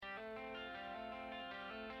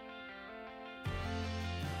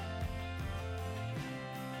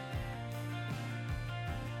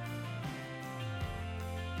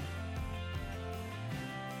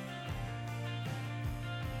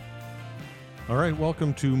All right,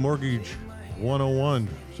 welcome to Mortgage 101.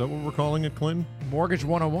 Is that what we're calling it, Clinton? Mortgage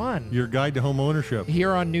 101. Your guide to home ownership.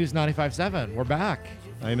 Here on News 95.7. We're back.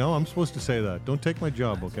 I know, I'm supposed to say that. Don't take my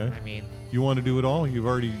job, okay? I mean, You want to do it all? You're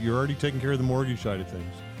already taking care of the mortgage side of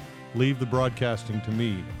things. Leave the broadcasting to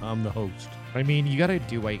me. I'm the host. you got to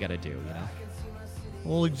do what you got to do, you know?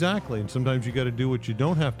 Well, exactly. And sometimes you got to do what you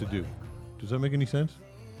don't have to do. Does that make any sense?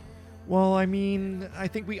 Well, I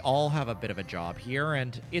think we all have a bit of a job here,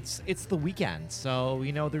 and it's the weekend, so,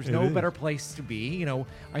 there's It no is. better place to be.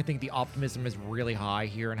 I think the optimism is really high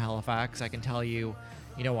here in Halifax. I can tell you,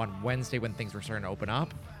 on Wednesday when things were starting to open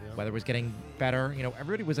up, weather was getting better,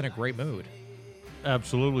 everybody was in a great mood.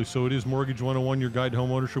 Absolutely. So it is Mortgage 101, your guide to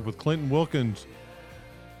home ownership with Clinton Wilkins,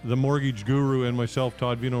 the mortgage guru, and myself,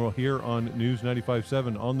 Todd Vino, here on News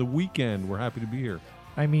 95.7 on the weekend. We're happy to be here.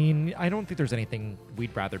 I don't think there's anything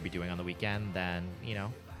we'd rather be doing on the weekend than,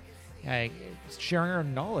 sharing our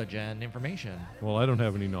knowledge and information. Well, I don't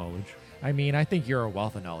have any knowledge. I think you're a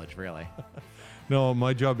wealth of knowledge, really. No,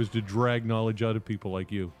 my job is to drag knowledge out of people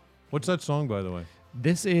like you. What's that song, by the way?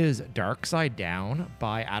 This is Dark Side Down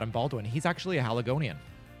by Adam Baldwin. He's actually a Haligonian.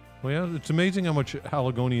 Well, yeah, it's amazing how much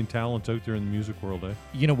Haligonian talent's out there in the music world, eh?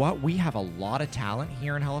 You know what? We have a lot of talent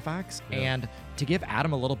here in Halifax. Yeah. And to give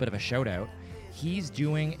Adam a little bit of a shout out, he's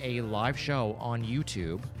doing a live show on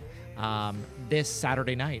YouTube this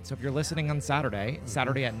Saturday night. So if you're listening on Saturday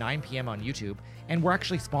at 9 p.m. on YouTube, and we're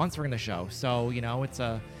actually sponsoring the show. So, it's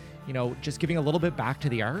just giving a little bit back to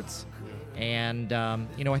the arts. And,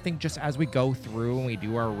 I think just as we go through and we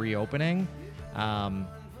do our reopening,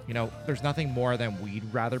 there's nothing more than we'd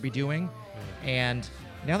rather be doing. And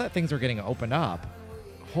now that things are getting opened up,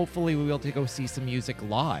 hopefully we'll be able to go see some music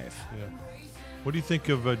live. Yeah. What do you think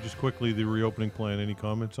of, just quickly, the reopening plan? Any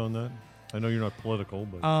comments on that? I know you're not political,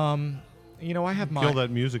 but I have my... kill that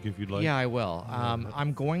music if you'd like. Yeah, I will.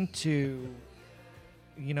 I'm going to...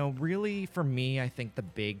 really for me, I think the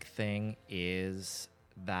big thing is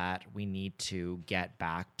that we need to get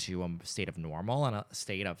back to a state of normal and a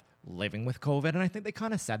state of living with COVID. And I think they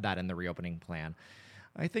kind of said that in the reopening plan.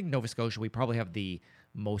 I think Nova Scotia, we probably have the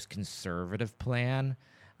most conservative plan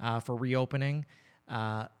for reopening.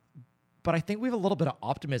 But I think we have a little bit of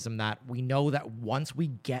optimism that we know that once we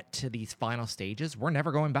get to these final stages, we're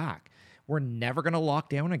never going back. We're never going to lock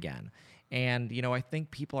down again. And, I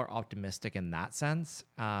think people are optimistic in that sense.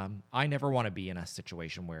 I never want to be in a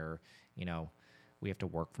situation where, we have to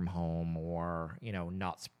work from home or,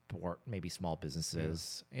 not support maybe small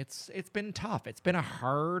businesses. Yeah. It's been tough. It's been a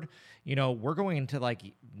hard, we're going into like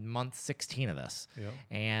month 16 of this. Yeah.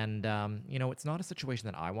 And, it's not a situation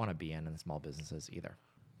that I want to be in small businesses either.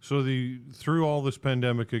 So through all this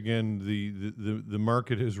pandemic, again, the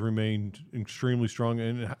market has remained extremely strong,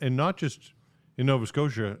 and not just in Nova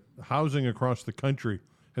Scotia. Housing across the country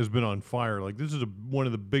has been on fire. Like, this is one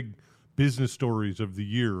of the big business stories of the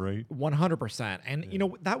year, right? 100%.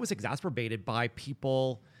 And, that was exacerbated by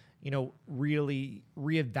people, really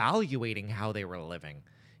reevaluating how they were living.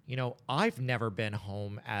 I've never been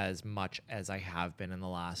home as much as I have been in the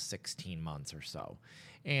last 16 months or so.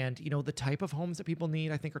 And, the type of homes that people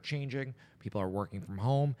need, I think, are changing. People are working from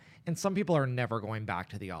home, and some people are never going back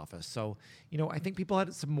to the office. So, I think people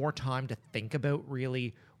had some more time to think about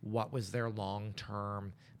really what was their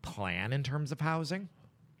long-term plan in terms of housing.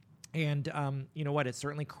 And, you know what? It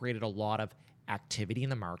certainly created a lot of activity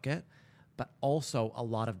in the market, but also a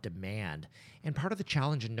lot of demand. And part of the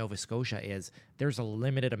challenge in Nova Scotia is there's a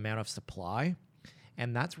limited amount of supply,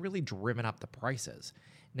 and that's really driven up the prices.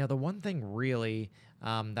 Now, the one thing really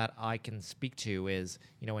that I can speak to is,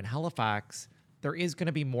 in Halifax, there is going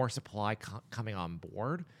to be more supply coming on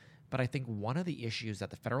board. But I think one of the issues that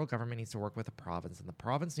the federal government needs to work with the province and the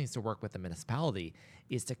province needs to work with the municipality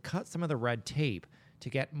is to cut some of the red tape to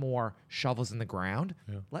get more shovels in the ground.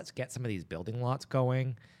 Yeah. Let's get some of these building lots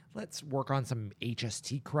going. Let's work on some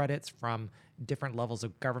HST credits from different levels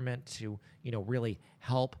of government to, really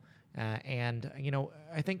help.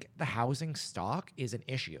 I think the housing stock is an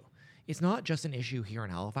issue. It's not just an issue here in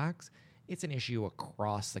Halifax. It's an issue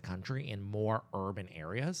across the country in more urban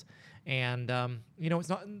areas. And, it's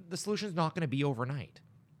not, the solution is not going to be overnight.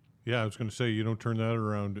 Yeah, I was going to say, you don't turn that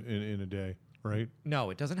around in a day, right? No,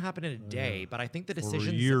 it doesn't happen in a day, but I think the decisions...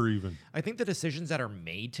 Or a year even. I think the decisions that are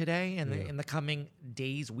made today and in the coming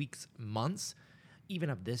days, weeks, months, even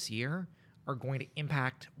of this year, are going to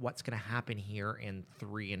impact what's going to happen here in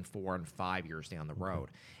 3 and 4 and 5 years down the road.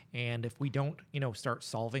 And if we don't, start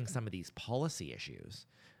solving some of these policy issues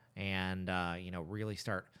and, really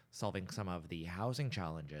start solving some of the housing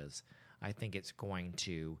challenges, I think it's going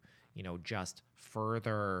to, just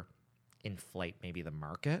further inflate maybe the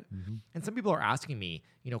market. And some people are asking me,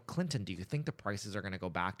 Clinton, do you think the prices are going to go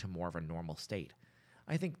back to more of a normal state?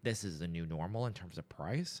 I think this is the new normal in terms of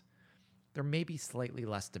price. There may be slightly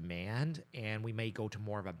less demand, and we may go to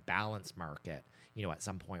more of a balanced market, at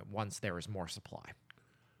some point once there is more supply.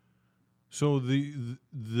 So the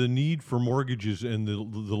need for mortgages and the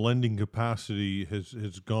lending capacity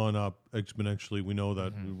has gone up exponentially. We know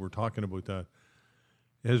that. We're talking about that.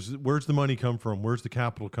 Where's the money come from? Where's the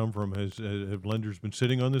capital come from? Have lenders been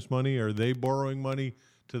sitting on this money? Are they borrowing money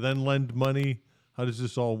to then lend money? How does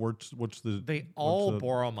this all work? They all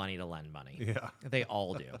borrow money to lend money. Yeah. They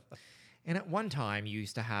all do. And at one time, you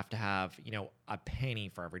used to have, a penny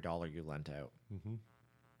for every dollar you lent out.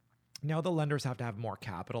 Now the lenders have to have more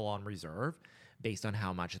capital on reserve based on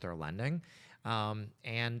how much they're lending. And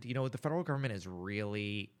the federal government is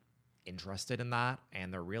really interested in that,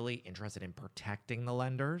 and they're really interested in protecting the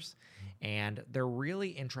lenders, and they're really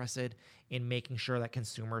interested in making sure that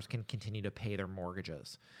consumers can continue to pay their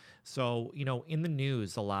mortgages. So, in the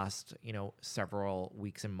news the last, several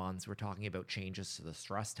weeks and months, we're talking about changes to the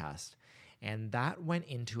stress test, and that went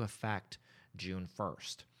into effect June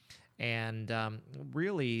 1st. And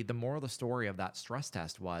really, the moral of the story of that stress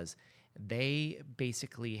test was they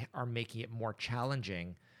basically are making it more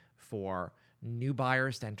challenging for new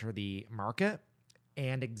buyers to enter the market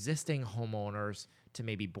and existing homeowners to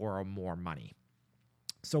maybe borrow more money.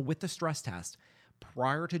 So with the stress test,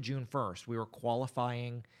 prior to June 1st, we were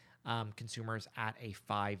qualifying consumers at a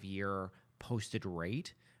 5-year posted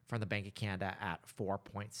rate from the Bank of Canada at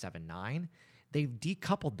 4.79. They've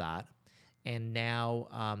decoupled that, and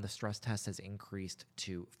now the stress test has increased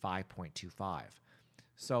to 5.25.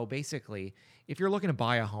 So basically, if you're looking to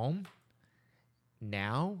buy a home,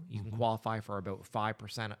 now you can qualify for about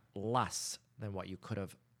 5% less than what you could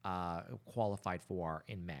have qualified for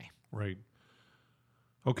in May. Right.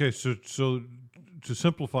 Okay, so to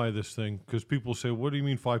simplify this thing, because people say, what do you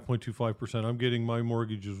mean 5.25%? I'm getting my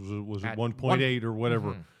mortgages was at 1.8 or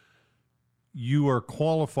whatever. You are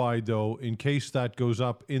qualified, though, in case that goes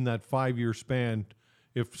up in that 5-year span,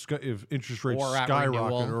 if interest rates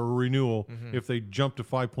skyrocket or renewal, if they jump to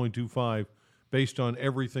 5.25, based on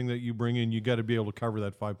everything that you bring in, you got to be able to cover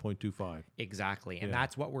that 5.25. Exactly, and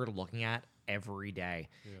that's what we're looking at every day.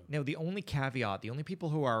 Now, the only caveat, the only people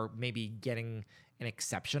who are maybe getting an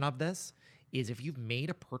exception of this is if you've made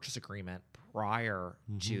a purchase agreement prior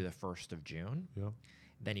to the 1st of June,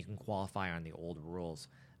 then you can qualify on the old rules.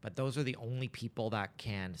 But those are the only people that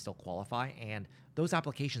can still qualify, and those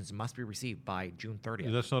applications must be received by June 30th.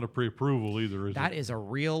 Yeah, that's not a pre-approval either, is it? That is a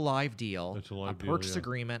real live deal. That's a live deal, purchase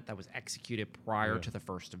agreement that was executed prior to the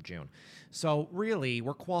 1st of June. So really,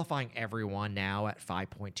 we're qualifying everyone now at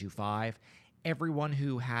 5.25. Everyone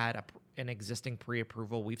who had an existing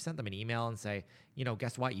pre-approval, we've sent them an email and say,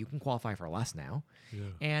 guess what? You can qualify for less now.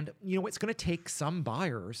 And, it's going to take some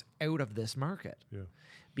buyers out of this market.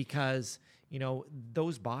 Because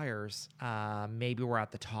those buyers maybe were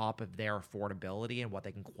at the top of their affordability and what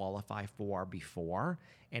they can qualify for before,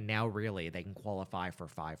 and now really they can qualify for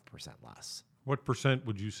 5% less. What percent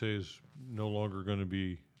would you say is no longer going to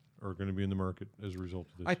be in the market as a result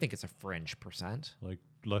of this? I think it's a fringe percent. Like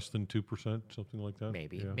less than 2%, something like that?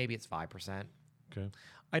 Maybe. Maybe it's 5%. Okay.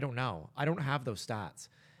 I don't know. I don't have those stats.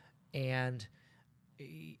 And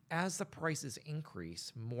as the prices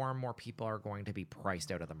increase, more and more people are going to be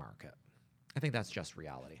priced out of the market. I think that's just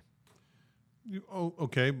reality.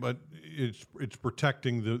 Okay, but it's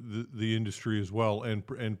protecting the industry as well,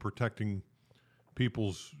 and protecting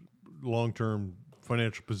people's long-term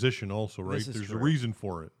financial position also, right? There's true. a reason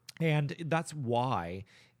for it. And that's why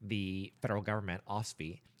the federal government,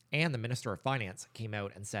 OSFI, and the Minister of Finance came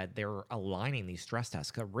out and said they're aligning these stress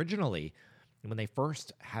tests. 'Cause originally, when they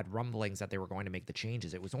first had rumblings that they were going to make the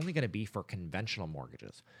changes, it was only going to be for conventional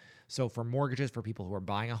mortgages. So for mortgages for people who are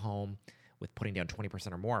buying a home with putting down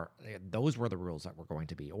 20% or more, those were the rules that were going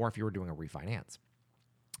to be, or if you were doing a refinance.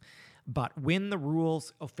 But when the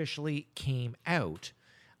rules officially came out,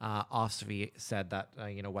 OSFI said that,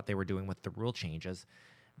 what they were doing with the rule changes.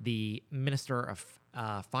 The Minister of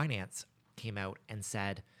Finance came out and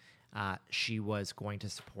said she was going to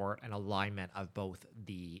support an alignment of both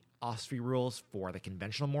the OSFI rules for the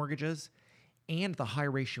conventional mortgages and the high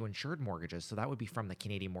ratio insured mortgages. So that would be from the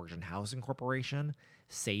Canadian Mortgage and Housing Corporation,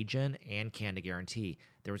 Sagen, and Canada Guarantee.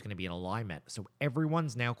 There was going to be an alignment. So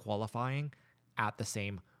everyone's now qualifying at the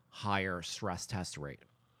same higher stress test rate.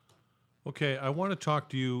 Okay, I want to talk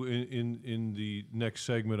to you in the next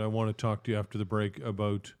segment. I want to talk to you after the break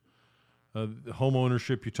about home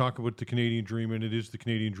ownership. You talk about the Canadian dream, and it is the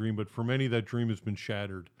Canadian dream, but for many, that dream has been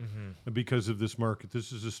shattered because of this market.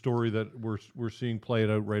 This is a story that we're seeing play it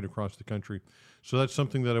out right across the country. So that's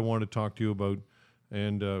something that I want to talk to you about,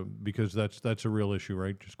 and because that's a real issue,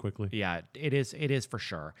 right? Just quickly. Yeah, it is. It is for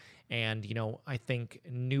sure. And, I think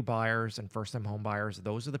new buyers and first-time home buyers,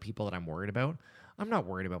 those are the people that I'm worried about. I'm not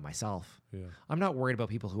worried about myself. Yeah. I'm not worried about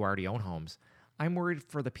people who already own homes. I'm worried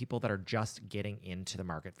for the people that are just getting into the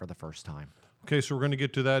market for the first time. Okay, so we're going to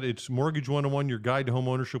get to that. It's Mortgage 101, your guide to home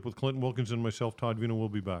ownership with Clinton Wilkins and myself, Todd Vino. We'll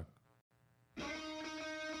be back.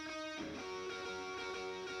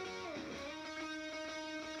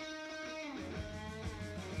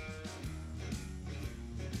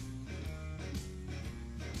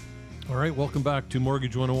 All right, welcome back to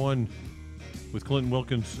Mortgage 101 with Clinton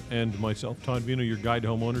Wilkins and myself, Todd Vino, your guide to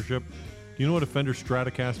home ownership. Do you know what a Fender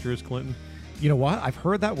Stratocaster is, Clinton? You know what? I've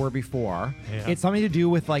heard that word before. Yeah. It's something to do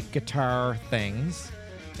with like guitar things.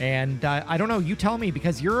 And I don't know. You tell me,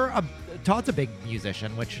 because Todd's a big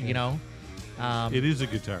musician, which, It is a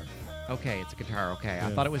guitar. Okay, it's a guitar. Okay. Yeah.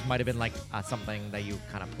 I thought it might have been like something that you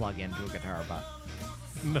kind of plug into a guitar,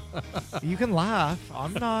 but you can laugh.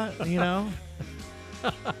 I'm not,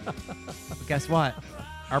 But guess what?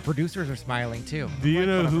 Our producers are smiling too. Do you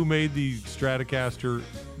know who made the Stratocaster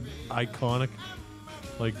iconic?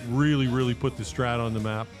 Like really, really put the Strat on the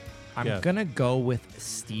map? I'm Yes. going to go with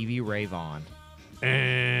Stevie Ray Vaughan.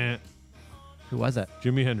 Who was it?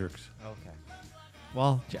 Jimi Hendrix. Okay.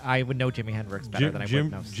 Well, I would know Jimi Hendrix better than I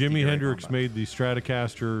would know Stevie Jimi Ray Hendrix Vaughan, made the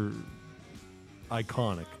Stratocaster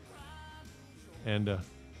iconic. And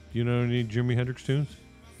you know any Jimi Hendrix tunes?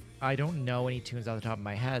 I don't know any tunes off the top of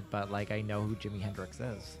my head, but like I know who Jimi Hendrix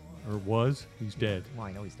is. Or was? He's dead. Well,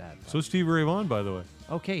 I know he's dead. So Stevie Ray Vaughan, by the way.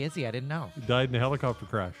 Okay, is he? I didn't know. He died in a helicopter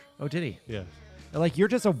crash. Oh, did he? Yes. Like, you're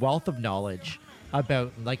just a wealth of knowledge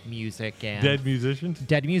about like music and Dead musicians?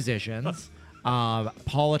 dead musicians,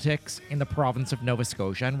 politics in the province of Nova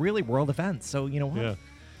Scotia, and really world events. So you know what? Yeah.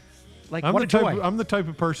 Like, I'm what the, a type joy. I'm the type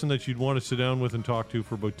of person that you'd want to sit down with and talk to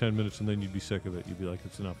for about 10 minutes, and then you'd be sick of it. You'd be like,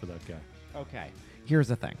 it's enough of that guy. Okay. Here's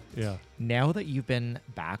the thing. Yeah. Now that you've been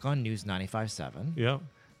back on News 95.7, Yeah.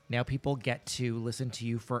 now people get to listen to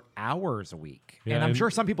you for hours a week. Yeah, and I'm and-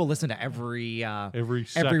 sure some people listen to every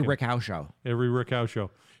second. Rick Howe show. Every Rick Howe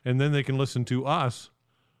show. And then they can listen to us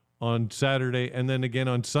on Saturday and then again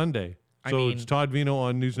on Sunday. So it's Todd Vino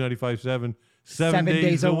on News 95.7 7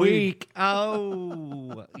 days a week.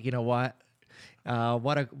 Oh, you know what?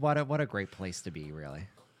 What a great place to be, really.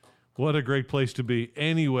 What a great place to be.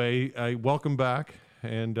 Anyway, welcome back.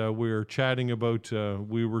 And we're chatting about,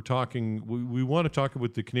 we want to talk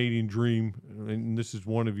about the Canadian dream. And this is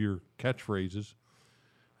one of your catchphrases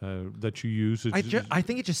that you use. I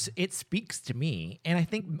think it speaks to me, and I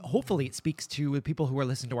think hopefully it speaks to the people who are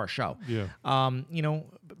listening to our show. Yeah.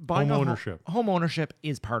 Buying Home ownership. Home ownership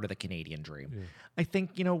is part of the Canadian dream. Yeah. I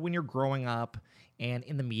think, when you're growing up and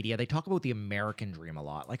in the media, they talk about the American dream a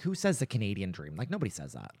lot. Like, who says the Canadian dream? Like, nobody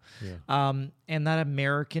says that. Yeah. And that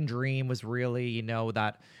American dream was really,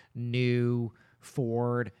 that new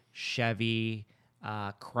Ford, Chevy,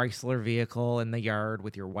 Chrysler vehicle in the yard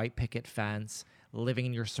with your white picket fence, living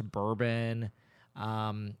in your suburban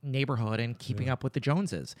neighborhood and keeping up with the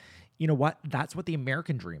Joneses. You know what? That's what the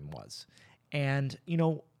American dream was. And,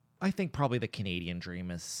 I think probably the Canadian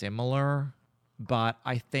dream is similar, but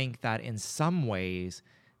I think that in some ways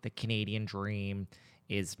the Canadian dream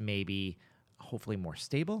is maybe hopefully more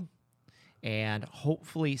stable and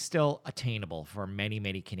hopefully still attainable for many,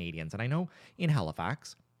 many Canadians. And I know in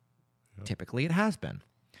Halifax, typically it has been.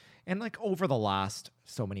 And like over the last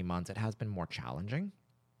so many months, it has been more challenging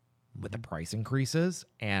with the price increases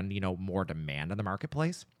and, more demand in the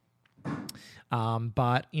marketplace.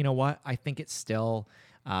 But you know what? I think it's still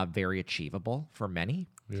very achievable for many.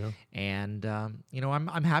 Yeah. And,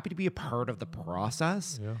 I'm happy to be a part of the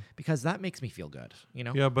process because that makes me feel good,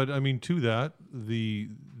 Yeah, but I mean, to that, the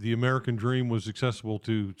American dream was accessible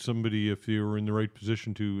to somebody if they were in the right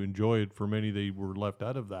position to enjoy it. For many, they were left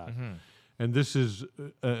out of that. Mm-hmm. And this is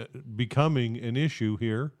becoming an issue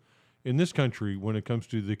here in this country when it comes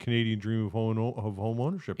to the Canadian dream of home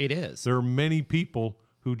ownership. It is. There are many people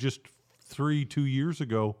who just 2 years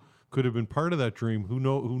ago could have been part of that dream who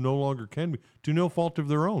no longer can be, to no fault of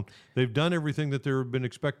their own. They've done everything that they've been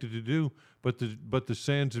expected to do, but the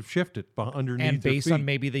sands have shifted underneath and based their on feet.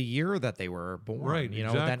 maybe the year that they were born, Right,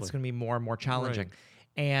 that's exactly. going to be more and more challenging.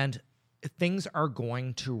 Right. And things are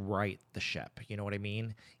going to right the ship. You know what I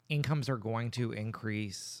mean? Incomes are going to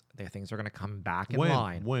increase. Things are going to come back in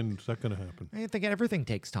line. When's that going to happen? I think everything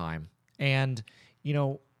takes time. And,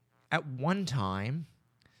 at one time,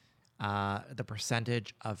 the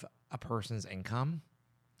percentage of a person's income,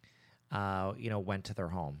 went to their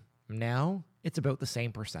home. Now it's about the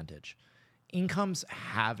same percentage. Incomes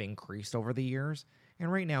have increased over the years.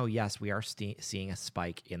 And right now, yes, we are seeing a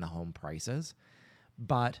spike in the home prices.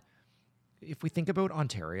 But if we think about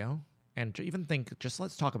Ontario and even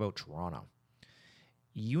let's talk about Toronto,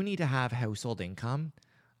 you need to have household income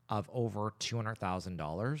of over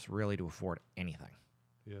 $200,000 really to afford anything.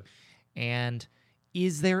 Yes. And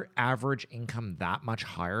is their average income that much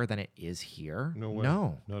higher than it is here? No way.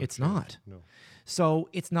 No, Not a it's chance. not. No. So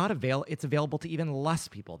it's not it's available to even less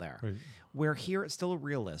people there. Right. Where here it's still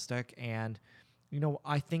realistic, and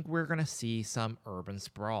I think we're going to see some urban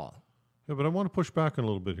sprawl. Yeah, but I want to push back a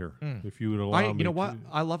little bit here, if you would allow me. You know what?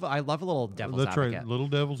 I love a little devil's That's advocate. right, little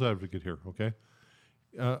devil's advocate here. Okay,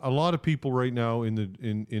 a lot of people right now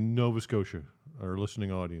in Nova Scotia, our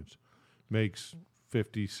listening audience, makes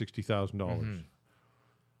 $50,000-$60,000.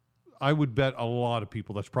 I would bet a lot of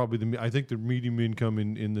people that's probably I think the median income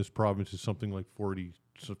in this province is something like $40,000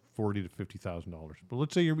 to $50,000. But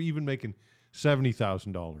let's say you're even making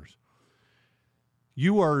 $70,000.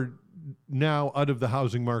 You are now out of the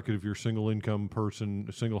housing market if you're a single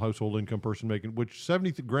household income person making, which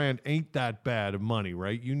 70 grand ain't that bad of money,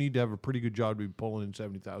 right? You need to have a pretty good job to be pulling in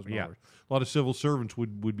 $70,000. Yeah. A lot of civil servants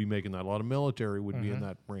would be making that. A lot of military would be in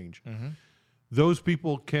that range. Mm-hmm. Those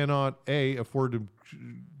people cannot afford to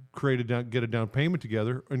get a down payment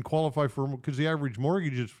together and qualify for, because the average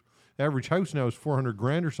average house now is 400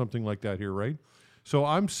 grand or something like that here, right? So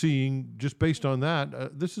I'm seeing, just based on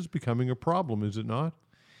that, this is becoming a problem, is it not?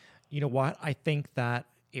 You know what? I think that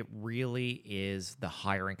it really is the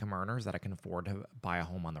higher income earners that can afford to buy a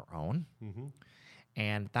home on their own. Mm-hmm.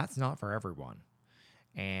 And that's not for everyone.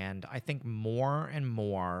 And I think more and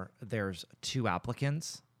more there's two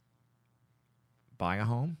applicants buying a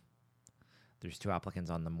home. There's two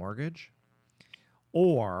applicants on the mortgage.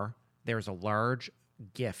 Or there's a large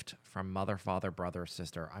gift from mother, father, brother,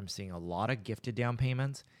 sister. I'm seeing a lot of gifted down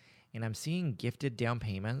payments, and I'm seeing gifted down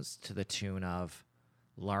payments to the tune of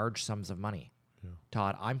large sums of money. Yeah.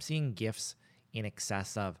 Todd, I'm seeing gifts in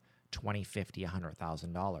excess of $20,000, $50,000,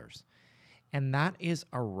 $100,000. And that is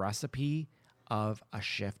a recipe of a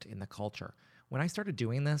shift in the culture. When I started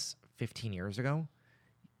doing this 15 years ago,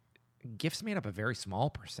 gifts made up a very small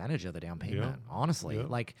percentage of the down payment, honestly.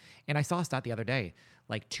 Yeah. And I saw a stat the other day,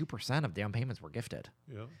 2% of down payments were gifted.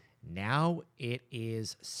 Yeah. Now it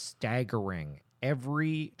is staggering.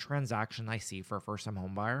 Every transaction I see for a first-time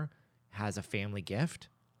home buyer has a family gift,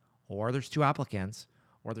 or there's two applicants,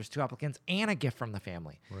 and a gift from the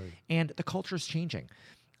family. Right. And the culture is changing.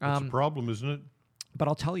 It's a problem, isn't it? But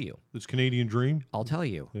I'll tell you. It's Canadian dream.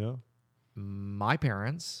 Yeah. My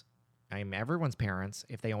parents, everyone's parents,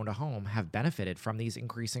 if they owned a home, have benefited from these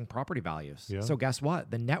increasing property values. Yeah. So guess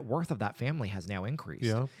what? The net worth of that family has now increased.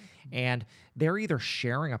 Yeah. And they're either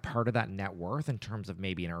sharing a part of that net worth in terms of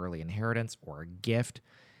maybe an early inheritance or a gift.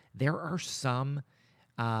 There are some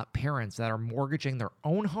parents that are mortgaging their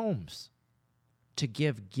own homes to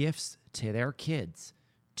give gifts to their kids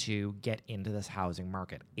to get into this housing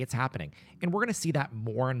market. It's happening. And we're going to see that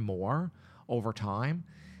more and more over time.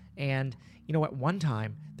 And at one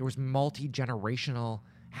time, there was multi-generational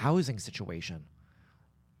housing situation.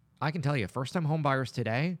 I can tell you, first-time home buyers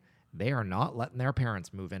today, they are not letting their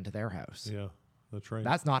parents move into their house. Yeah, that's right.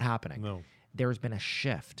 That's not happening. No. There's been a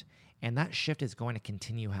shift, and that shift is going to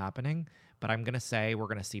continue happening. But I'm going to say we're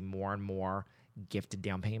going to see more and more gifted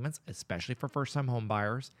down payments, especially for first-time home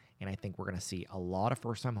buyers. And I think we're going to see a lot of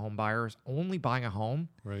first-time home buyers only buying a home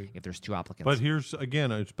if there's two applicants. But here's,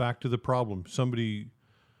 again, it's back to the problem.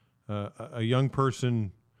 A young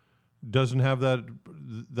person doesn't have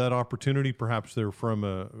that opportunity. Perhaps they're from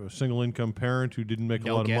a single income parent who didn't make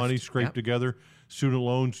a lot of money, scrape together, student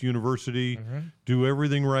loans, university, do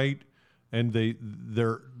everything right, and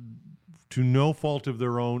they're to no fault of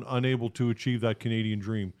their own unable to achieve that Canadian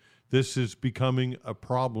dream. This is becoming a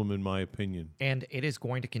problem, in my opinion. And it is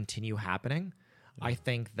going to continue happening. Yeah. I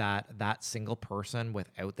think that single person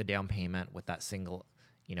without the down payment, with that single,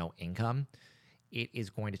 income, it is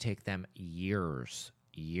going to take them years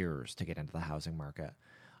to get into the housing market.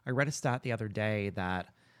 I read a stat the other day that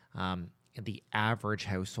the average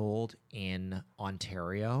household in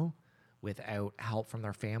Ontario without help from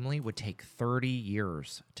their family would take 30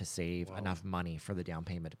 years to save enough money for the down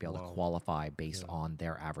payment to be able to qualify based on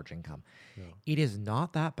their average income. Yeah. It is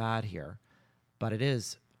not that bad here, but it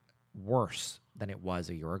is worse than it was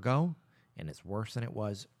a year ago, and it's worse than it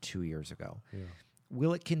was 2 years ago. Yeah.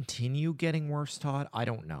 Will it continue getting worse, Todd? I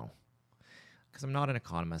don't know, because I'm not an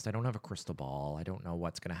economist. I don't have a crystal ball. I don't know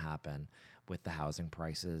what's going to happen with the housing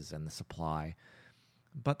prices and the supply.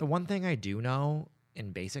 But the one thing I do know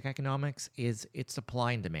in basic economics is it's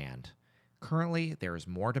supply and demand. Currently, there is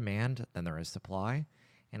more demand than there is supply,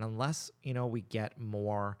 and unless we get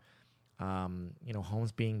more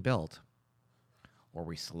homes being built, or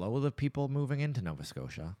we slow the people moving into Nova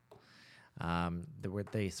Scotia,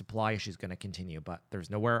 the supply issue is going to continue. But there's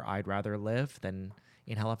nowhere I'd rather live than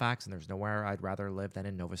in Halifax, and there's nowhere I'd rather live than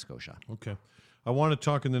in Nova Scotia. Okay. I want to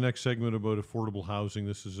talk in the next segment about affordable housing.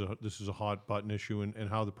 This is a hot button issue, and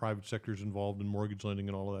how the private sector is involved in mortgage lending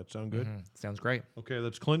and all of that. Sound good? Sounds great. Okay,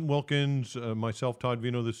 that's Clinton Wilkins, myself, Todd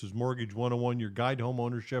Vino. This is Mortgage 101, your guide to home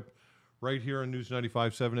ownership, right here on News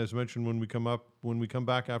 95.7. As mentioned, when we come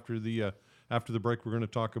back after the break, we're going to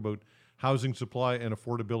talk about housing supply and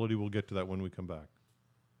affordability. We'll get to that when we come back.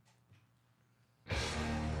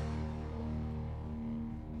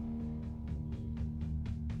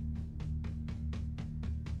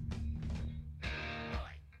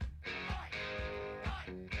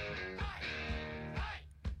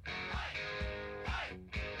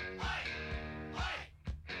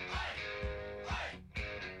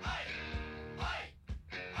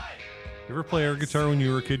 You ever play air guitar when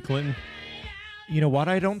you were a kid, Clinton? You know what?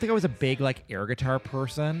 I don't think I was a big air guitar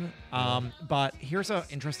person. But here's an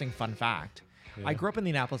interesting fun fact. Yeah. I grew up in the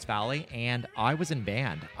Annapolis Valley, and I was in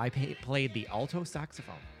band. I played the alto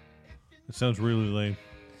saxophone. It sounds really lame.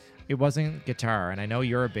 It wasn't guitar, and I know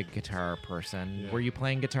you're a big guitar person. Yeah. Were you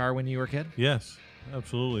playing guitar when you were a kid? Yes,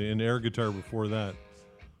 absolutely. And air guitar before that.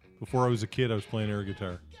 Before I was a kid, I was playing air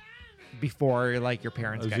guitar. Before your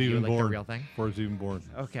parents got you the real thing? Before I was even born.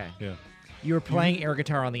 Okay. Yeah. You were playing air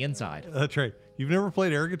guitar on the inside. That's right. You've never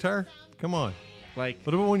played air guitar? Come on. What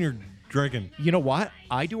about when you're drinking? You know what?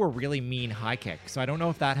 I do a really mean high kick, so I don't know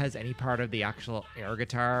if that has any part of the actual air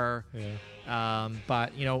guitar. Yeah.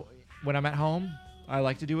 But when I'm at home, I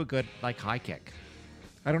like to do a good high kick.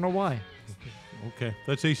 I don't know why. Okay.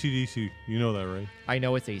 That's AC/DC. You know that, right? I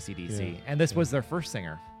know it's AC/DC, Yeah. and this was their first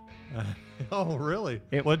singer. Oh, really?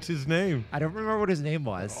 What's his name? I don't remember what his name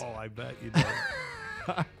was. Oh, I bet you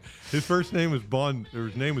don't. His first name was Bon, or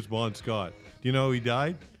his name was Bon Scott. Do you know how he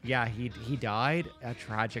died? Yeah, he died a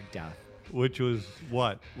tragic death. Which was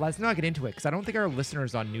what? Let's not get into it, because I don't think our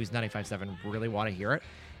listeners on News 95.7 really want to hear it.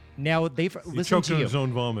 Now, they've He listened choked to on you. his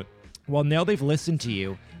own vomit. Well, now they've listened to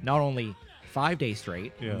you not only 5 days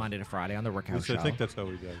straight, Yeah. Monday to Friday on the Rick At House least Show. I think that's how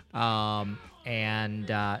he died. And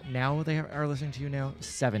now they are listening to you now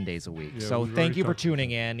 7 days a week. Yeah, So we've thank already you for talked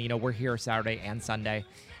tuning in. We're here Saturday and Sunday,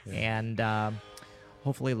 and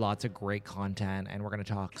hopefully lots of great content. And we're going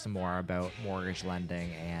to talk some more about mortgage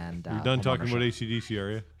lending and. You're done talking about homeownership. AC/DC,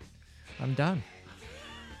 are you? I'm done.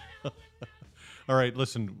 All right,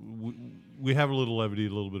 listen, we have a little levity, a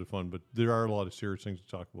little bit of fun, but there are a lot of serious things to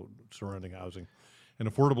talk about surrounding housing,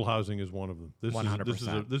 and affordable housing is one of them. This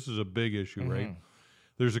 100%. This is a big issue, right?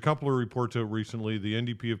 There's a couple of reports out recently. The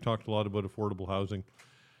NDP have talked a lot about affordable housing.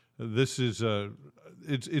 This is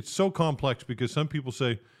it's so complex because some people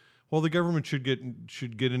say, well, the government should get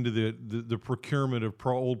into the procurement of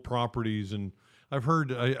old properties, and I've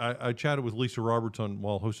heard I chatted with Lisa Roberts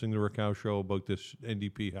while hosting the Rick House Show about this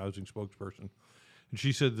NDP housing spokesperson. And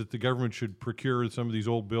she said that the government should procure some of these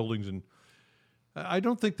old buildings, and I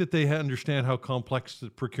don't think that they understand how complex the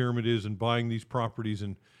procurement is in buying these properties,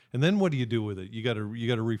 and then what do you do with it? You got to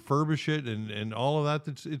refurbish it and all of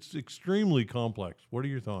that. It's extremely complex. What are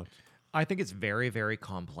your thoughts? I think it's very, very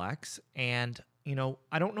complex. And,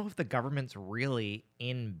 I don't know if the government's really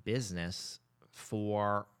in business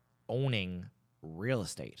for owning real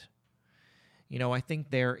estate. I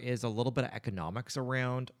think there is a little bit of economics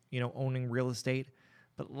around, owning real estate,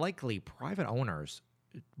 but likely private owners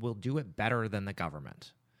will do it better than the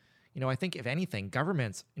government. I think if anything,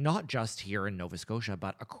 governments, not just here in Nova Scotia,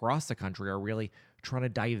 but across the country, are really trying to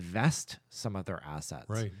divest some of their assets.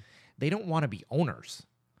 Right. They don't want to be owners.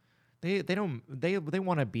 They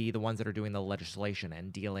want to be the ones that are doing the legislation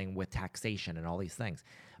and dealing with taxation and all these things.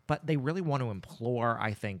 But they really want to implore,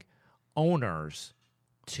 I think, owners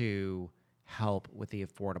to help with the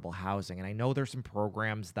affordable housing. And I know there's some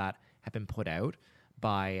programs that have been put out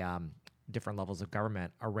by different levels of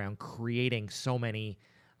government around creating so many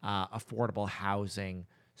affordable housing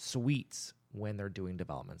suites when they're doing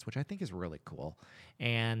developments, which I think is really cool.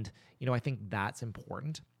 And, I think that's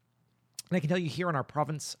important. And I can tell you here in our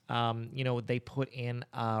province, they put in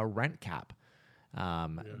a rent cap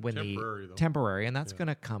when temporary, though. temporary, and that's going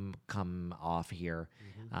to come off here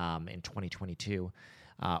in 2022,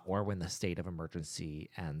 or when the state of emergency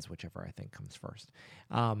ends, whichever I think comes first.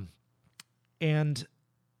 And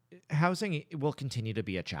housing will continue to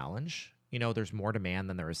be a challenge. There's more demand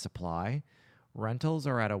than there is supply. Rentals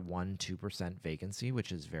are at a 1-2% vacancy,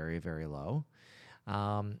 which is very, very low.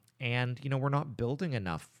 And, we're not building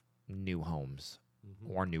enough new homes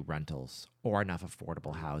or new rentals or enough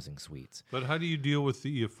affordable housing suites. But how do you deal with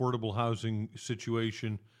the affordable housing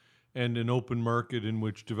situation and an open market in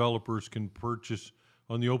which developers can purchase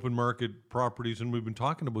on the open market properties? And we've been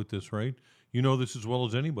talking about this, right? You know this as well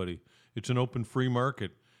as anybody. It's an open free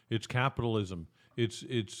market. It's capitalism. It's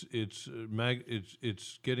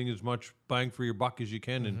getting as much bang for your buck as you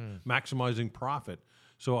can and maximizing profit.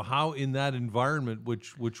 So how in that environment,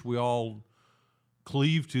 which we all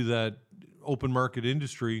cleave to that open market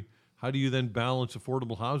industry, how do you then balance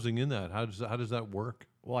affordable housing in that? How does that work?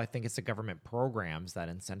 Well, I think it's the government programs that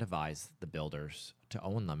incentivize the builders to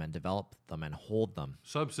own them and develop them and hold them.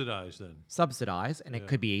 Subsidize then. Subsidize, and it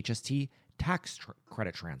could be HST tax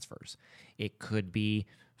credit transfers. It could be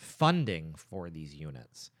funding for these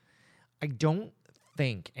units. I don't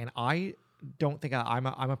think, and I don't think I'm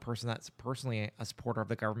a person that's personally a supporter of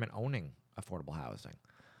the government owning affordable housing.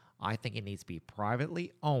 I think it needs to be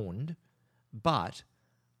privately owned, but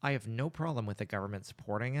I have no problem with the government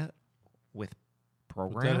supporting it with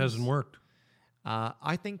programs. But that hasn't worked.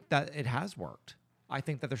 I think that it has worked. I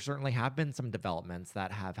think that there certainly have been some developments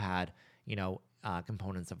that have had,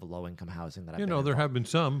 components of low-income housing that have been there have been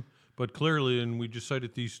some, but clearly, and we just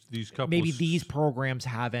cited these couple. Maybe these programs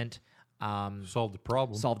haven't solved the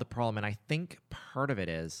problem. And I think part of it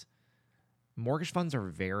is mortgage funds are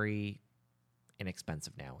very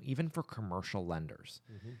inexpensive now, even for commercial lenders.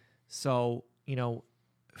 So,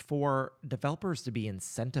 for developers to be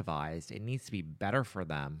incentivized, it needs to be better for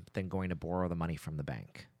them than going to borrow the money from the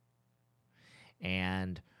bank.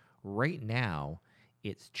 And right now,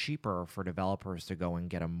 it's cheaper for developers to go and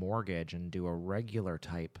get a mortgage and do a regular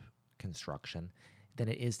type construction than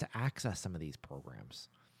it is to access some of these programs.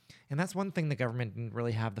 And that's one thing the government didn't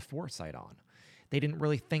really have the foresight on. They didn't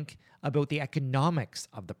really think about the economics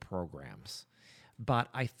of the programs. But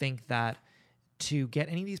I think that to get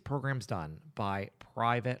any of these programs done by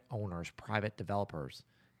private owners, private developers,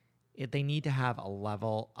 they need to have a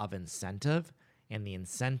level of incentive, and the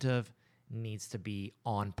incentive needs to be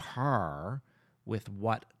on par with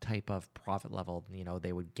what type of profit level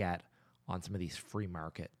they would get on some of these free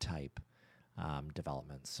market type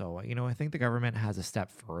developments. So I think the government has a step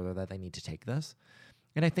further that they need to take this,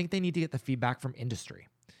 and I think they need to get the feedback from industry.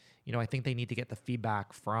 I think they need to get the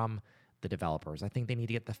feedback from the developers. I think they need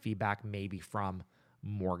to get the feedback maybe from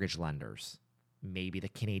mortgage lenders, maybe the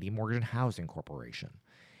Canadian Mortgage and Housing Corporation,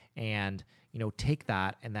 and take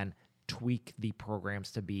that and then tweak the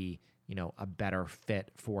programs to be a better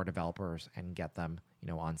fit for developers and get them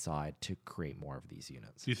on side to create more of these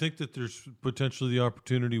units. Do you think that there's potentially the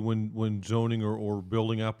opportunity when zoning or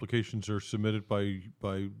building applications are submitted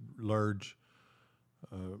by large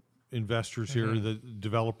investors here, the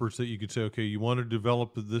developers, that you could say, okay, you want to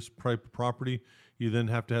develop this type of property, you then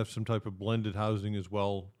have to have some type of blended housing as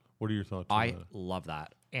well? What are your thoughts on that? I love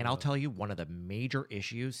that. And I'll tell you, one of the major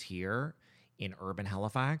issues here in urban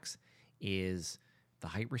Halifax is the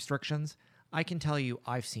height restrictions. I can tell you,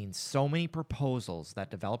 I've seen so many proposals that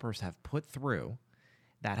developers have put through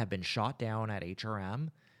that have been shot down at HRM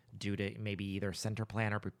due to maybe either center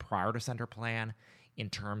plan or prior to center plan in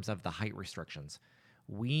terms of the height restrictions.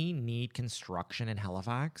 We need construction in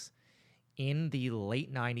Halifax. In the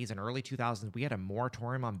late 90s and early 2000s, we had a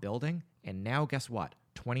moratorium on building, and now guess what?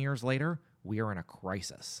 20 years later, we are in a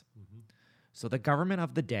crisis. So the government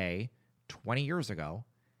of the day, 20 years ago,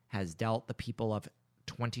 has dealt the people of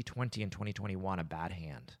 2020 and 2021 a bad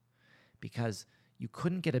hand because you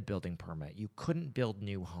couldn't get a building permit. You couldn't build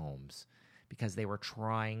new homes because they were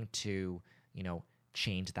trying to,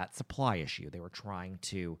 change that supply issue. There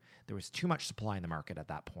was too much supply in the market at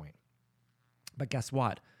that point. But guess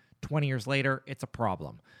what? 20 years later, it's a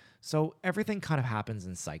problem. So everything kind of happens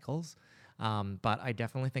in cycles. But I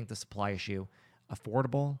definitely think the supply issue,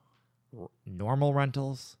 affordable, normal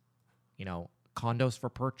rentals, condos for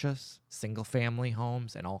purchase, single family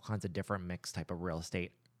homes, and all kinds of different mixed type of real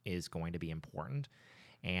estate is going to be important.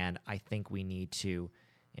 And I think we need to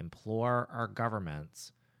implore our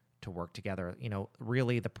governments to work together.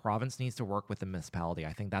 Really the province needs to work with the municipality.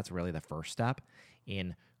 I think that's really the first step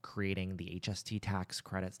in creating the HST tax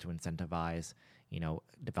credits to incentivize,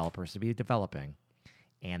 developers to be developing.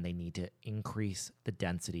 And they need to increase the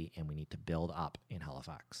density, and we need to build up in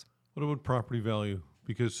Halifax. What about property value?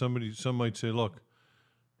 Because some might say, look,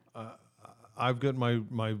 I've got my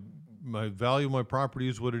value of my property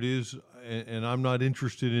is what it is, and I'm not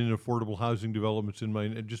interested in affordable housing developments in my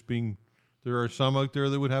just being. There are some out there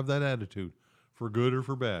that would have that attitude, for good or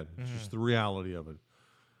for bad. It's just the reality of it.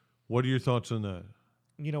 What are your thoughts on that?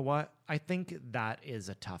 You know what? I think that is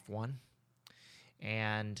a tough one,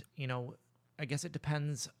 and I guess it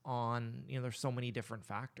depends on, there's so many different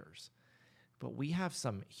factors. But we have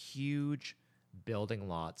some huge building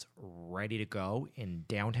lots ready to go in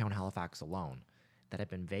downtown Halifax alone that have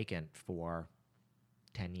been vacant for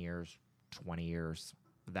 10 years, 20 years.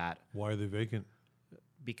 Why are they vacant?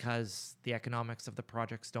 Because the economics of the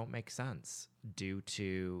projects don't make sense due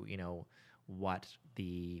to, what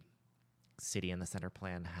the city and the center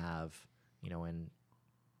plan have,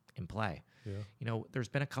 in play. Yeah. There's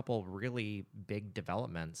been a couple really big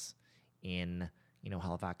developments in,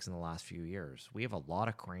 Halifax in the last few years. We have a lot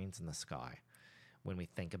of cranes in the sky. When we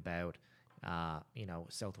think about,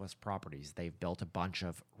 Southwest Properties, they've built a bunch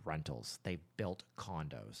of rentals. They've built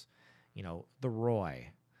condos. The Roy,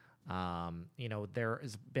 there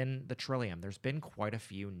has been the Trillium. There's been quite a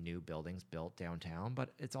few new buildings built downtown, but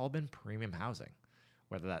it's all been premium housing,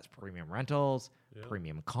 whether that's premium rentals,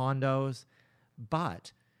 premium condos.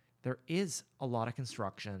 But there is a lot of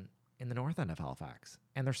construction in the north end of Halifax,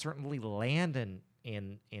 and there's certainly land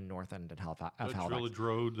in north end of Halifax. Dutch Village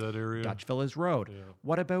Road, that area. Dutch Village Road. Yeah.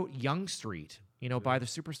 What about Yonge Street? By the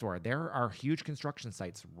Superstore, there are huge construction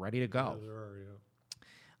sites ready to go. Yeah, there are. Yeah.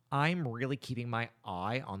 I'm really keeping my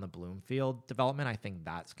eye on the Bloomfield development. I think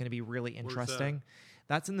that's going to be really interesting.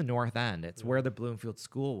 That's in the north end. It's where the Bloomfield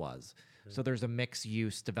School was. Okay. So there's a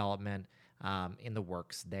mixed-use development in the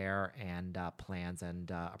works there, and plans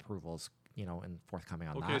and approvals, and forthcoming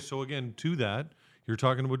on that. Okay, so again, to that, you're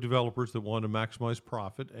talking about developers that want to maximize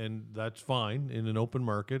profit, and that's fine in an open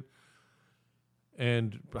market.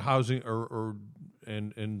 And housing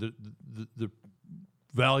and the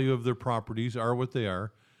value of their properties are what they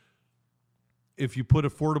are. If you put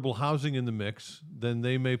affordable housing in the mix, then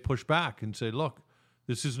they may push back and say, look,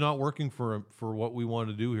 this is not working for what we want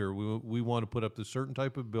to do here. We want to put up this certain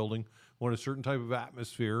type of building, want a certain type of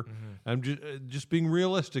atmosphere. Mm-hmm. I'm just being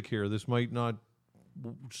realistic here. This might not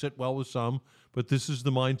sit well with some, but this is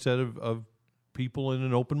the mindset of people in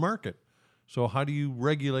an open market. So how do you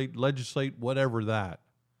regulate, legislate, whatever that?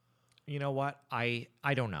 You know what? I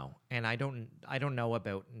don't know. And I don't know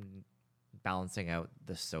about balancing out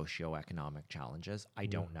the socioeconomic challenges. I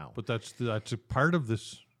don't know. But that's a part of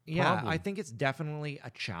this problem. I think it's definitely a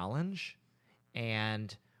challenge.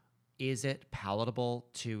 And is it palatable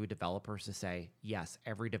to developers to say, yes,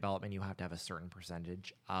 every development you have to have a certain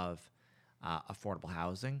percentage of affordable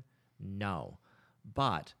housing? No.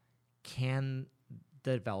 But can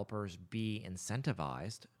the developers be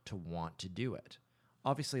incentivized to want to do it?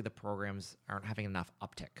 Obviously, the programs aren't having enough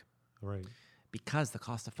uptick. Right. Because the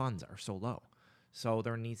cost of funds are so low. So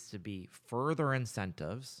there needs to be further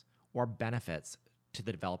incentives or benefits to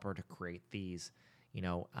the developer to create these,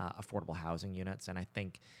 affordable housing units. And I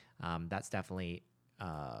think that's definitely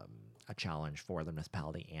a challenge for the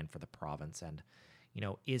municipality and for the province. And,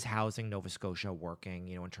 is Housing Nova Scotia working,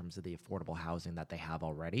 in terms of the affordable housing that they have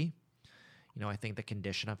already? I think the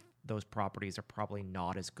condition of those properties are probably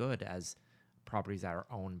not as good as properties that are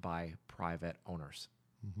owned by private owners.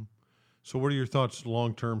 Mm-hmm. So what are your thoughts,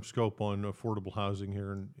 long-term scope on affordable housing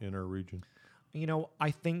here in our region?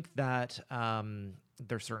 I think that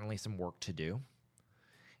there's certainly some work to do.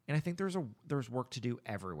 And I think there's work to do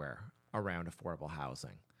everywhere around affordable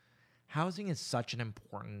housing. Housing is such an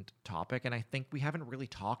important topic, and I think we haven't really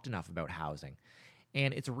talked enough about housing.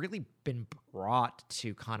 And it's really been brought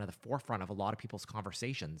to kind of the forefront of a lot of people's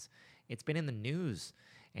conversations. It's been in the news,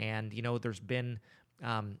 and, there's been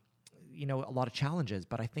a lot of challenges,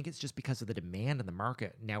 but I think it's just because of the demand in the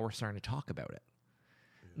market. Now we're starting to talk about it.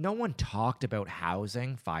 Yeah. No one talked about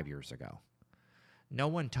housing 5 years ago. No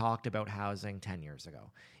one talked about housing 10 years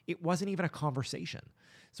ago. It wasn't even a conversation.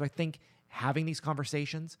 So I think having these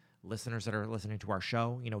conversations, listeners that are listening to our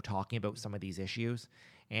show, talking about some of these issues,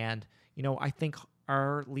 and, I think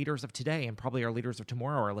our leaders of today and probably our leaders of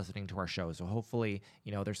tomorrow are listening to our show. So hopefully,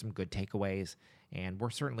 there's some good takeaways, and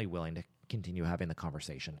we're certainly willing to continue having the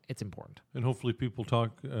conversation. It's important. And hopefully people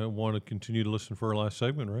want to continue to listen for our last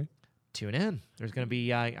segment, right? Tune in. There's going to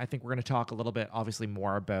be, I think we're going to talk a little bit, obviously,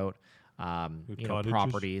 more about,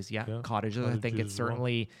 properties. Yeah, cottages. I think it's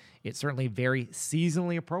certainly very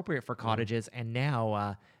seasonally appropriate for cottages. Yeah. And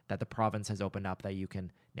now that the province has opened up that you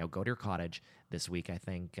can now go to your cottage this week, I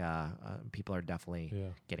think people are definitely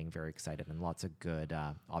getting very excited, and lots of good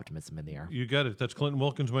optimism in the air. You got it. That's Clinton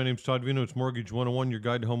Wilkins. My name's Todd Vino. It's Mortgage 101, your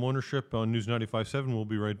guide to home ownership on News 95.7. We'll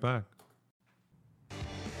be right back.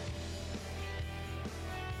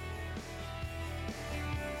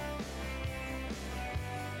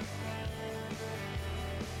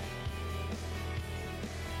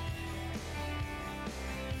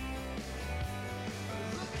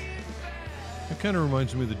 It kind of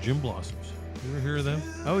reminds me of the Gin Blossoms. You ever hear of them?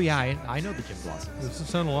 Oh yeah, I know the Gin Blossoms. This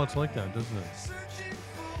sounds a lot like that, doesn't it?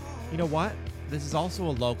 You know what? This is also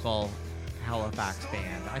a local Halifax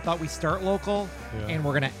band. I thought we start local Yeah. and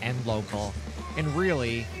we're gonna end local, and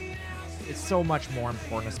really, it's so much more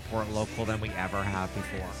important to support local than we ever have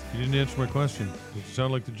before. You didn't answer my question. Does it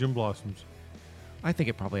sound like the Gin Blossoms? I think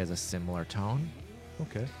it probably has a similar tone.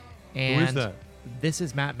 Okay. And Who is that? This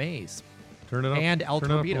is Matt Mays. Turn it up. And El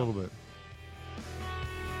Turn it up a Torpedo. little bit.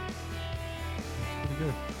 Pretty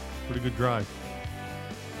good. Pretty good drive.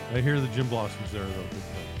 I hear the Gin Blossoms there, though.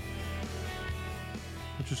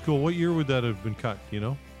 Which is cool. What year would that have been cut, you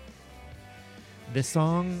know? This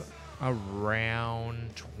song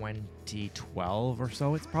around 2012 or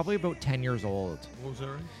so. It's probably about 10 years old. What was that,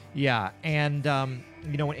 right? Yeah, and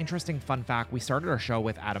you know, an interesting fun fact, we started our show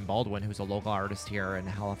with Adam Baldwin, who's a local artist here in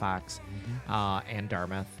Halifax and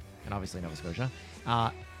Dartmouth, and obviously Nova Scotia.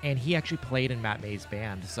 And he actually played in Matt May's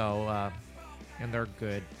band, so and they're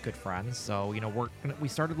good friends. So, you know, we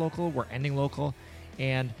started local, we're ending local,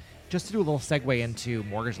 and just to do a little segue into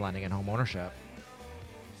mortgage lending and home ownership,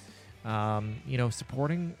 you know,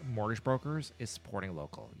 supporting mortgage brokers is supporting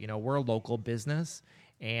local. You know, we're a local business,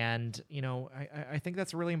 and, you know, I think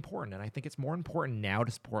that's really important. And I think it's more important now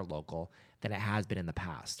to support local than it has been in the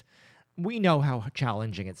past. We know how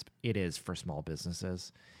challenging it is for small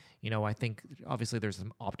businesses. You know, I think obviously there's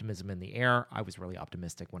some optimism in the air. I was really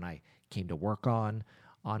optimistic when I came to work on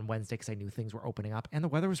Wednesday because I knew things were opening up and the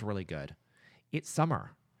weather was really good. It's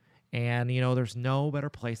summer. And, you know, there's no better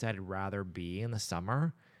place I'd rather be in the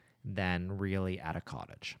summer than really at a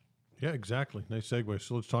cottage. Yeah, exactly. Nice segue.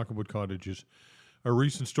 So let's talk about cottages. A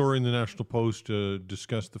recent story in the National Post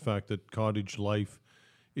discussed the fact that cottage life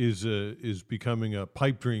is becoming a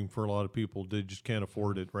pipe dream for a lot of people. They just can't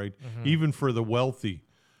afford it, right? Even for the wealthy,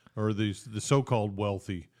 or the so-called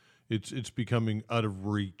wealthy, it's becoming out of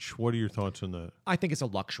reach. What are your thoughts on that? I think it's a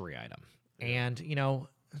luxury item. And, you know,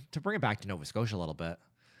 to bring it back to Nova Scotia a little bit,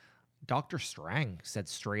 Dr. Strang said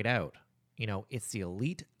straight out, you know, it's the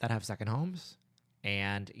elite that have second homes.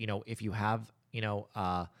 And, you know, if you have, you know,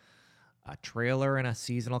 a trailer in a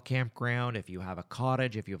seasonal campground, if you have a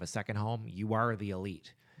cottage, if you have a second home, you are the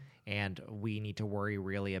elite. And we need to worry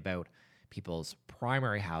really about people's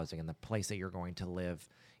primary housing and the place that you're going to live,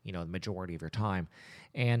 you know, the majority of your time.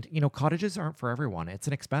 And, you know, cottages aren't for everyone. It's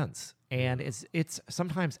an expense. And it's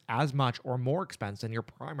sometimes as much or more expense than your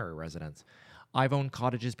primary residence. I've owned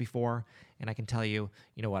cottages before, and I can tell you,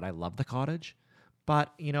 you know what, I love the cottage.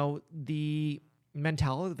 But, you know, the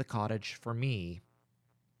mentality of the cottage for me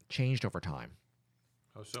changed over time.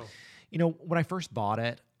 How so? You know, when I first bought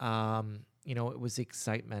it, you know, it was the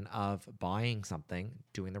excitement of buying something,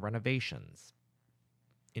 doing the renovations,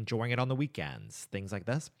 enjoying it on the weekends, things like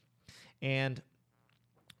this. And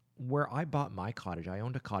where I bought my cottage, I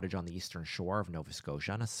owned a cottage on the eastern shore of Nova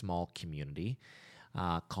Scotia in a small community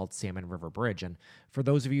called Salmon River Bridge. And for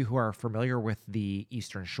those of you who are familiar with the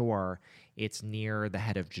eastern shore, it's near the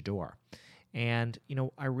head of Jador. And, you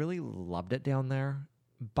know, I really loved it down there,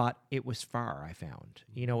 but it was far, I found.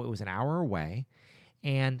 You know, it was an hour away.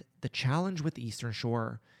 And the challenge with the eastern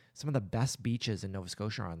shore, some of the best beaches in Nova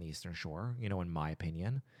Scotia are on the eastern shore, you know, in my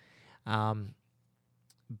opinion.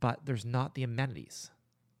 But there's not the amenities.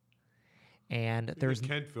 And there's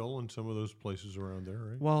Kentville and some of those places around there,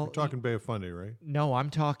 right? Well, you're talking Bay of Fundy, right? No, I'm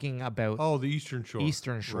talking about The Eastern Shore.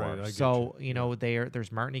 Eastern Shore. Right, I get So, you know,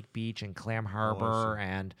 there's Martinique Beach and Clam Harbor,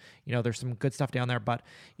 and, you know, there's some good stuff down there. But,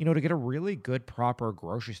 you know, to get a really good, proper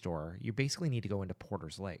grocery store, you basically need to go into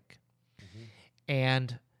Porter's Lake.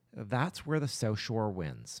 And that's where the South Shore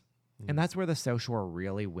wins. And that's where the South Shore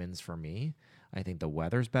really wins for me. I think the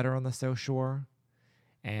weather's better on the South Shore.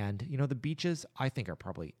 And, you know, the beaches, I think, are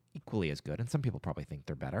probably equally as good. And some people probably think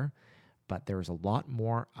they're better. But there's a lot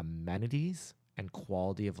more amenities and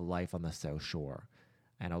quality of life on the South Shore.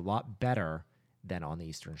 And a lot better than on the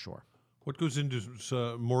Eastern Shore. What goes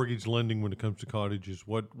into mortgage lending when it comes to cottages?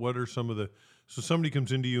 What are some of the... So somebody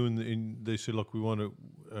comes into you and they say, look, we want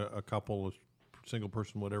a couple, a single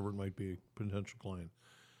person, whatever it might be, potential client.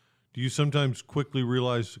 Do you sometimes quickly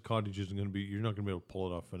realize the cottage isn't going to be... You're not going to be able to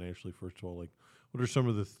pull it off financially, first of all? Like, what are some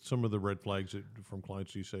of the red flags from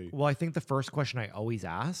clients you say? Well, I think the first question I always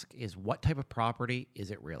ask is, what type of property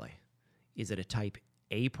is it really? Is it a type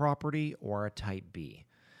A property or a type B?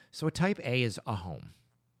 So a type A is a home.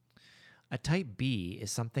 A type B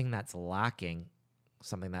is something that's lacking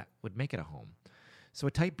something that would make it a home. So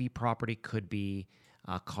a type B property could be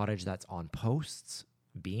a cottage that's on posts,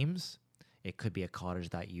 beams. It could be a cottage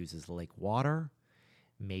that uses lake water.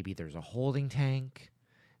 Maybe there's a holding tank.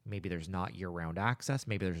 Maybe there's not year-round access.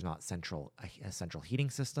 Maybe there's not a central heating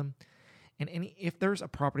system. And if there's a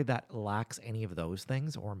property that lacks any of those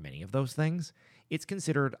things or many of those things, it's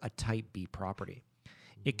considered a type B property.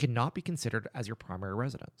 It cannot be considered as your primary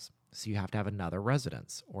residence. So you have to have another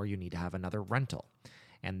residence or you need to have another rental.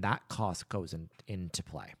 And that cost goes into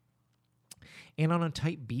play. And on a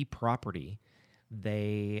type B property,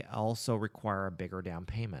 they also require a bigger down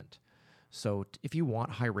payment. So if you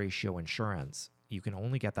want high ratio insurance, you can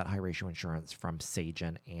only get that high ratio insurance from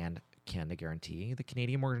Sagen and Canada Guarantee. The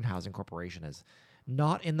Canadian Mortgage and Housing Corporation is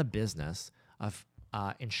not in the business of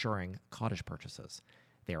insuring cottage purchases.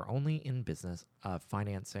 They are only in business of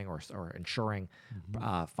financing or insuring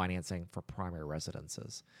financing for primary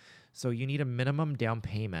residences. So you need a minimum down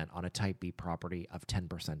payment on a type B property of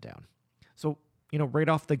 10% down. So, right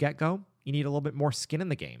off the get-go, you need a little bit more skin in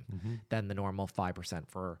the game than the normal 5%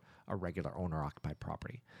 for a regular owner-occupied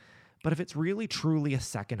property. But if it's really truly a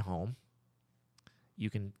second home, you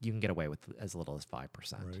can get away with as little as 5%.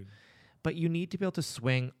 Right. But you need to be able to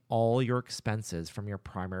swing all your expenses from your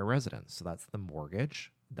primary residence. So that's the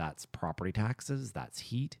mortgage, that's property taxes, that's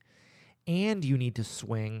heat, and you need to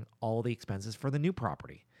swing all the expenses for the new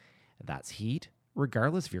property. That's heat,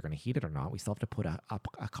 regardless if you're going to heat it or not. We still have to put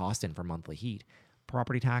a cost in for monthly heat,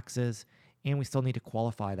 property taxes, and we still need to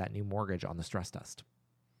qualify that new mortgage on the stress test.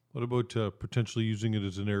 What about potentially using it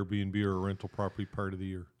as an Airbnb or a rental property part of the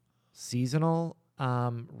year? Seasonal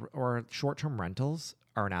or short-term rentals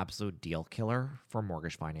are an absolute deal killer for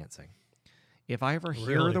mortgage financing. If I ever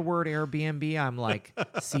hear Really? the word Airbnb, I'm like,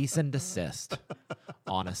 cease and desist,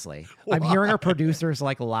 honestly. I'm hearing our producers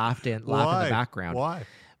laugh in the background. Why?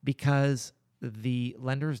 Because the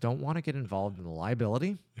lenders don't want to get involved in the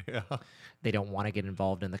liability. Yeah. They don't want to get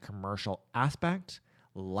involved in the commercial aspect,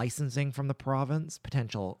 licensing from the province,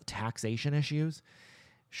 potential taxation issues.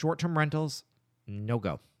 Short-term rentals, no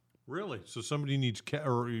go. Really? So somebody needs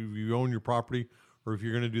or if you own your property, or if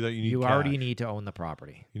you're going to do that, you need You cash. already need to own the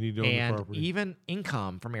property. You need to own and the property. even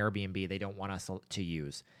income from Airbnb, they don't want us to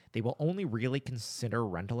use. They will only really consider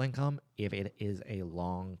rental income if it is a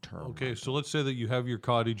long-term Okay, rental. so let's say that you have your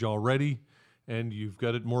cottage already and you've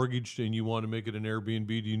got it mortgaged and you want to make it an Airbnb.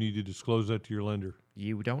 Do you need to disclose that to your lender?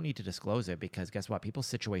 You don't need to disclose it because guess what? People's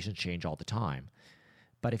situations change all the time.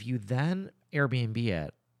 But if you then Airbnb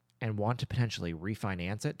it and want to potentially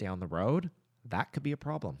refinance it down the road, that could be a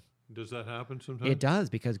problem. Does that happen sometimes? It does,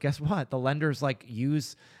 because guess what? The lenders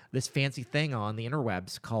use this fancy thing on the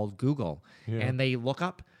interwebs called Google, and they look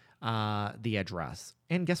up the address.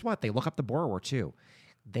 And guess what? They look up the borrower too.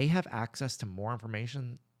 They have access to more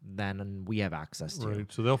information than we have access to. Right,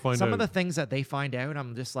 so they'll find Some out. of the things that they find out,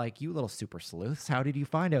 I'm just like, you little super sleuths, how did you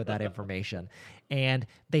find out that information? And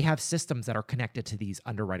they have systems that are connected to these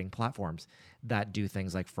underwriting platforms that do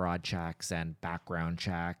things like fraud checks and background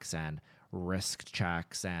checks and risk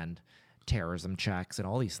checks and terrorism checks and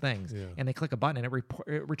all these things. Yeah. And they click a button and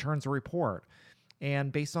it returns a report.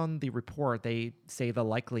 And based on the report, they say the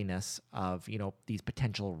likeliness of, these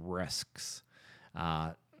potential risks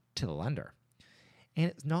to the lender. And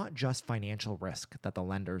it's not just financial risk that the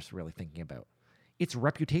lender's really thinking about. It's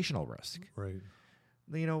reputational risk. Right.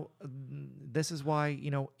 This is why,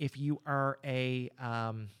 if you are a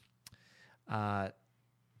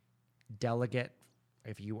delegate,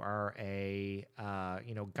 if you are a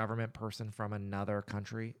government person from another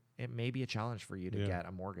country, it may be a challenge for you to get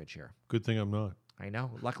a mortgage here. Good thing I'm not. I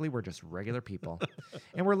know. Luckily, we're just regular people.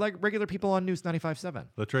 And we're like regular people on News 95.7.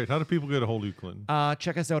 That's right. How do people get a hold of you, Clinton?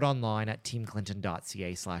 Check us out online at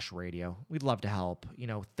teamclinton.ca/radio. We'd love to help.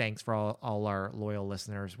 Thanks for all our loyal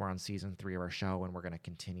listeners. We're on season 3 of our show, and we're going to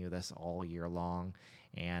continue this all year long.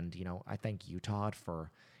 And, I thank you, Todd,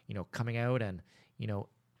 for, coming out and,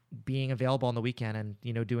 being available on the weekend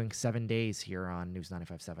and, doing 7 days here on News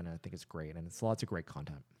 95.7. And I think it's great. And it's lots of great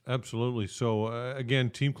content. Absolutely. So, again,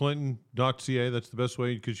 teamclinton.ca, that's the best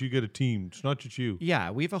way because you get a team. It's not just you. Yeah,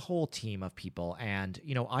 we have a whole team of people. And,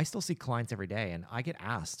 I still see clients every day. And I get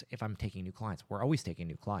asked if I'm taking new clients. We're always taking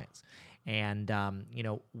new clients. And,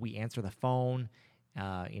 we answer the phone,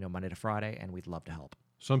 Monday to Friday, and we'd love to help.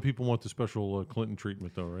 Some people want the special Clinton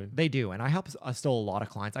treatment, though, right? They do, and I help still a lot of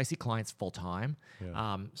clients. I see clients full time,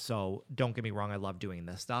 Yeah. so don't get me wrong. I love doing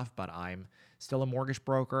this stuff, but I'm still a mortgage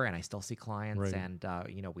broker, and I still see clients, Right. and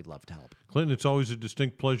we'd love to help. Clinton, it's always a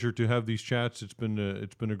distinct pleasure to have these chats. It's been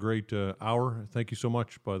a great hour. Thank you so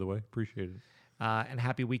much, by the way. Appreciate it. And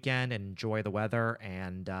happy weekend, and enjoy the weather,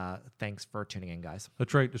 and thanks for tuning in, guys.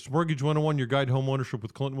 That's right. It's Mortgage 101, your guide to home ownership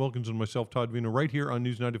with Clinton Wilkins and myself, Todd Vino, right here on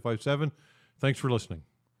News 95.7. Thanks for listening.